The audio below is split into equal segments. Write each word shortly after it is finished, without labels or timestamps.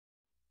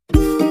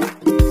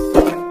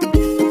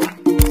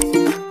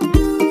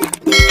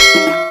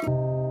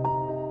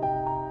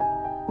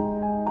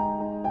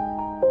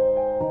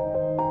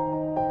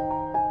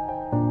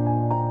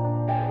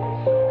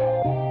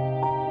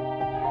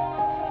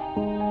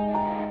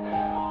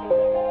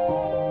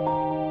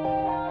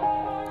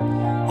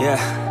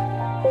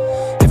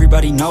Yeah.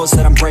 Everybody knows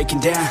that I'm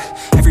breaking down.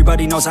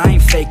 Everybody knows I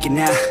ain't faking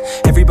now.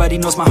 Everybody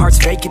knows my heart's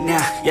vacant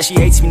now. Yeah, she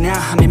hates me now,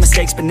 I made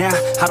mistakes but now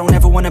I don't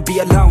ever wanna be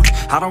alone.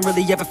 I don't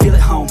really ever feel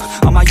at home.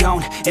 On my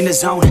own, in the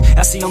zone,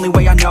 that's the only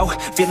way I know.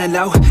 Feeling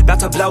low, about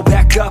to blow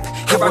back up.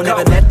 I won't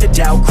ever let the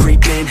doubt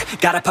creep in.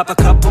 Gotta pop a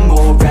couple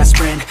more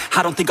aspirin.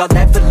 I don't think I'll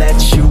ever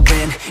let you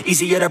in.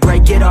 Easier to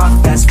break it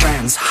off best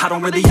friends. I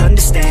don't really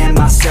understand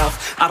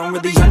myself. I don't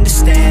really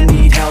understand,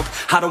 need help.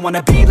 I don't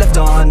wanna be left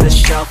on the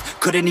shelf.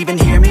 Couldn't even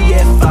hear me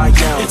if I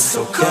yelled. It's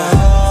so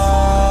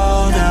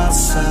cold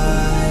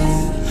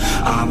outside,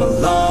 I'm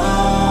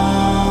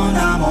alone,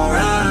 I'm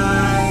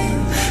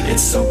alright.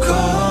 It's so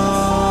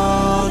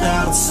cold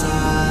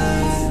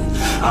outside,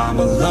 I'm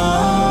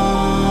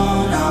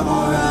alone, I'm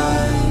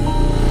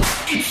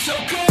alright. It's so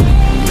cold.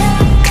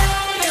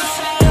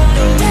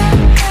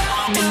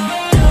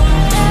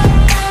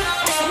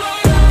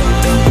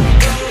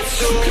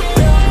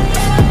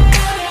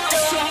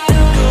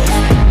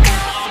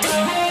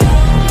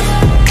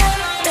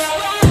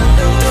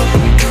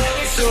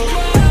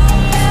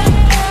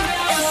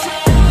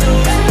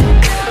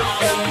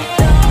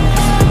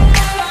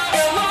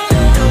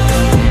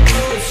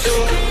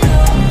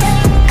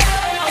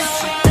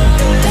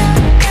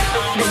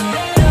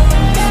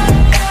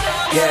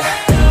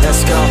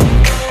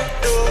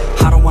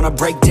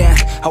 Break down,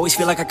 always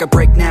feel like I could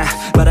break now,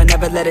 but I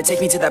never let it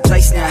take me to that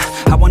place now.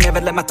 I won't ever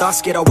let my thoughts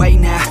get away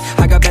now.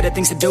 I got better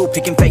things to do,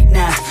 picking fate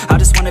now. I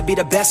just wanna be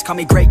the best, call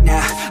me great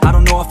now. I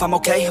don't know if I'm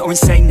okay or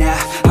insane now.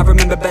 I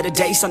remember better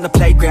days on the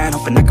playground,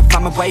 hoping I can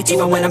find my way.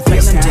 Even when I'm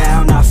feeling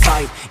down, I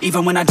fight.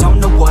 Even when I don't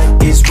know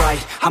what is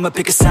right, I'ma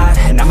pick a side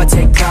and I'ma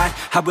take pride.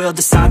 I will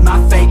decide my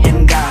fate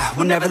and I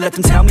will never let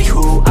them tell me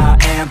who I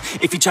am.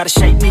 If you try to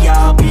shape me,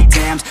 I'll be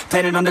damned.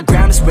 Planet on the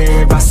ground is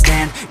where I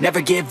stand.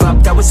 Never give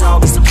up, that was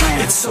always the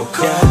plan. It's so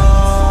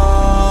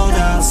cold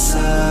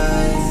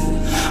outside,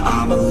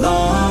 I'm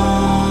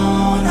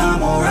alone,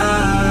 I'm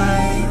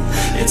alright.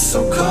 It's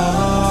so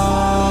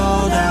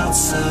cold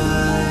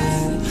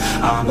outside,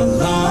 I'm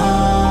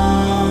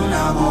alone,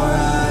 I'm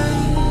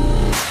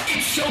alright.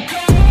 It's so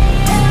cold.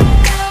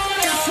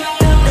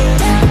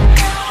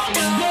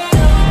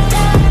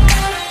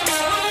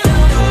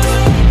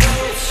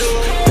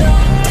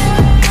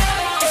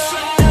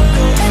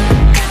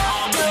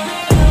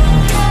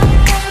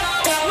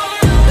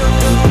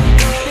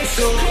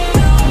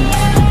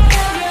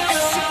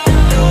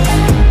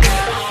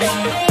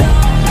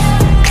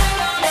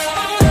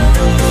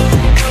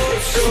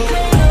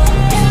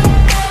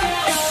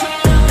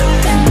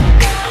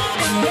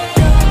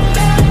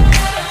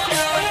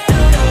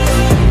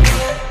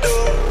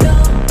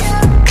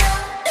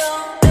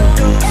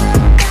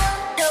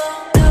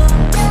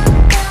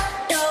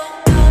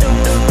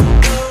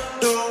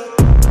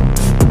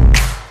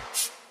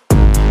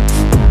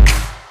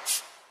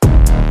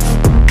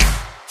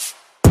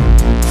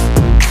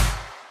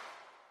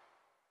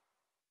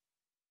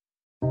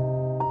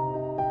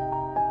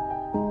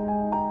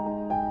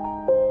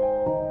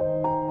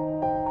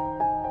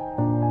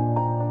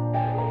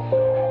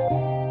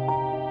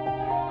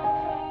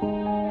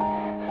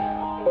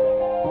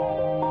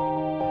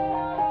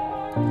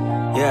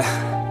 Yeah.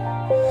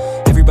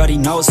 Everybody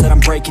knows that I'm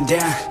breaking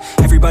down.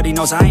 Everybody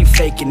knows I ain't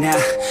faking now.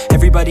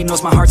 Everybody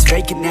knows my heart's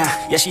vacant now.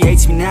 Yeah, she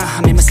hates me now,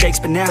 I made mistakes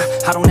but now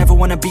I don't ever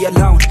wanna be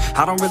alone.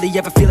 I don't really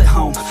ever feel at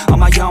home. On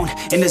my own,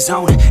 in the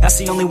zone, that's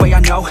the only way I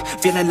know.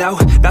 Feeling low,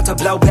 about to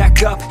blow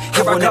back up.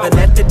 I won't ever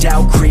let the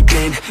doubt creep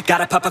in.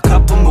 Gotta pop a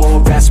couple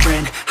more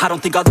aspirin. I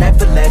don't think I'll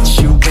ever let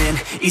you in.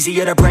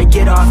 Easier to break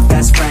it off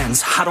best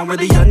friends. I don't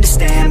really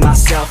understand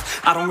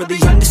myself. I don't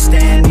really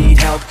understand, need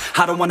help.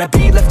 I don't wanna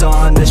be left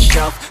on the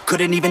shelf.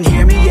 Couldn't even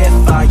hear me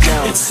if I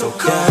yelled. It's so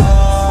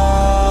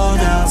cold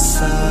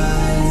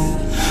outside,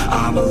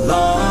 I'm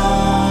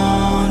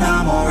alone,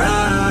 I'm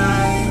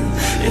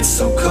alright. It's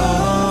so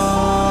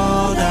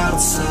cold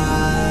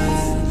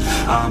outside,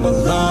 I'm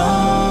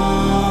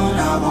alone,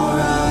 I'm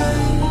alright.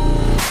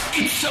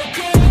 It's so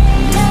cold.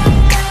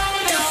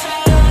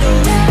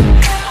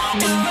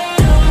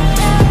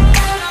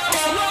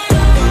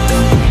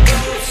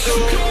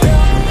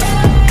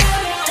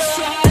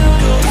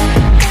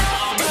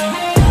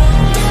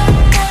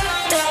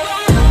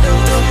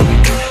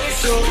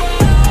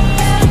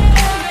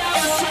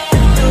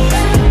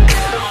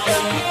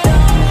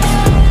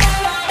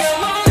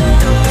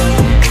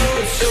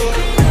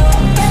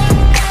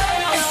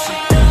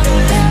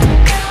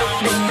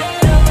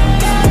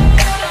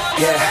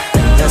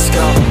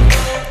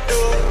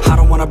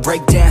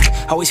 Break down,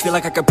 always feel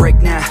like I could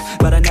break now,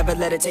 but I never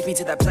let it take me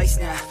to that place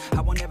now.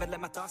 I won't ever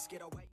let my thoughts get away.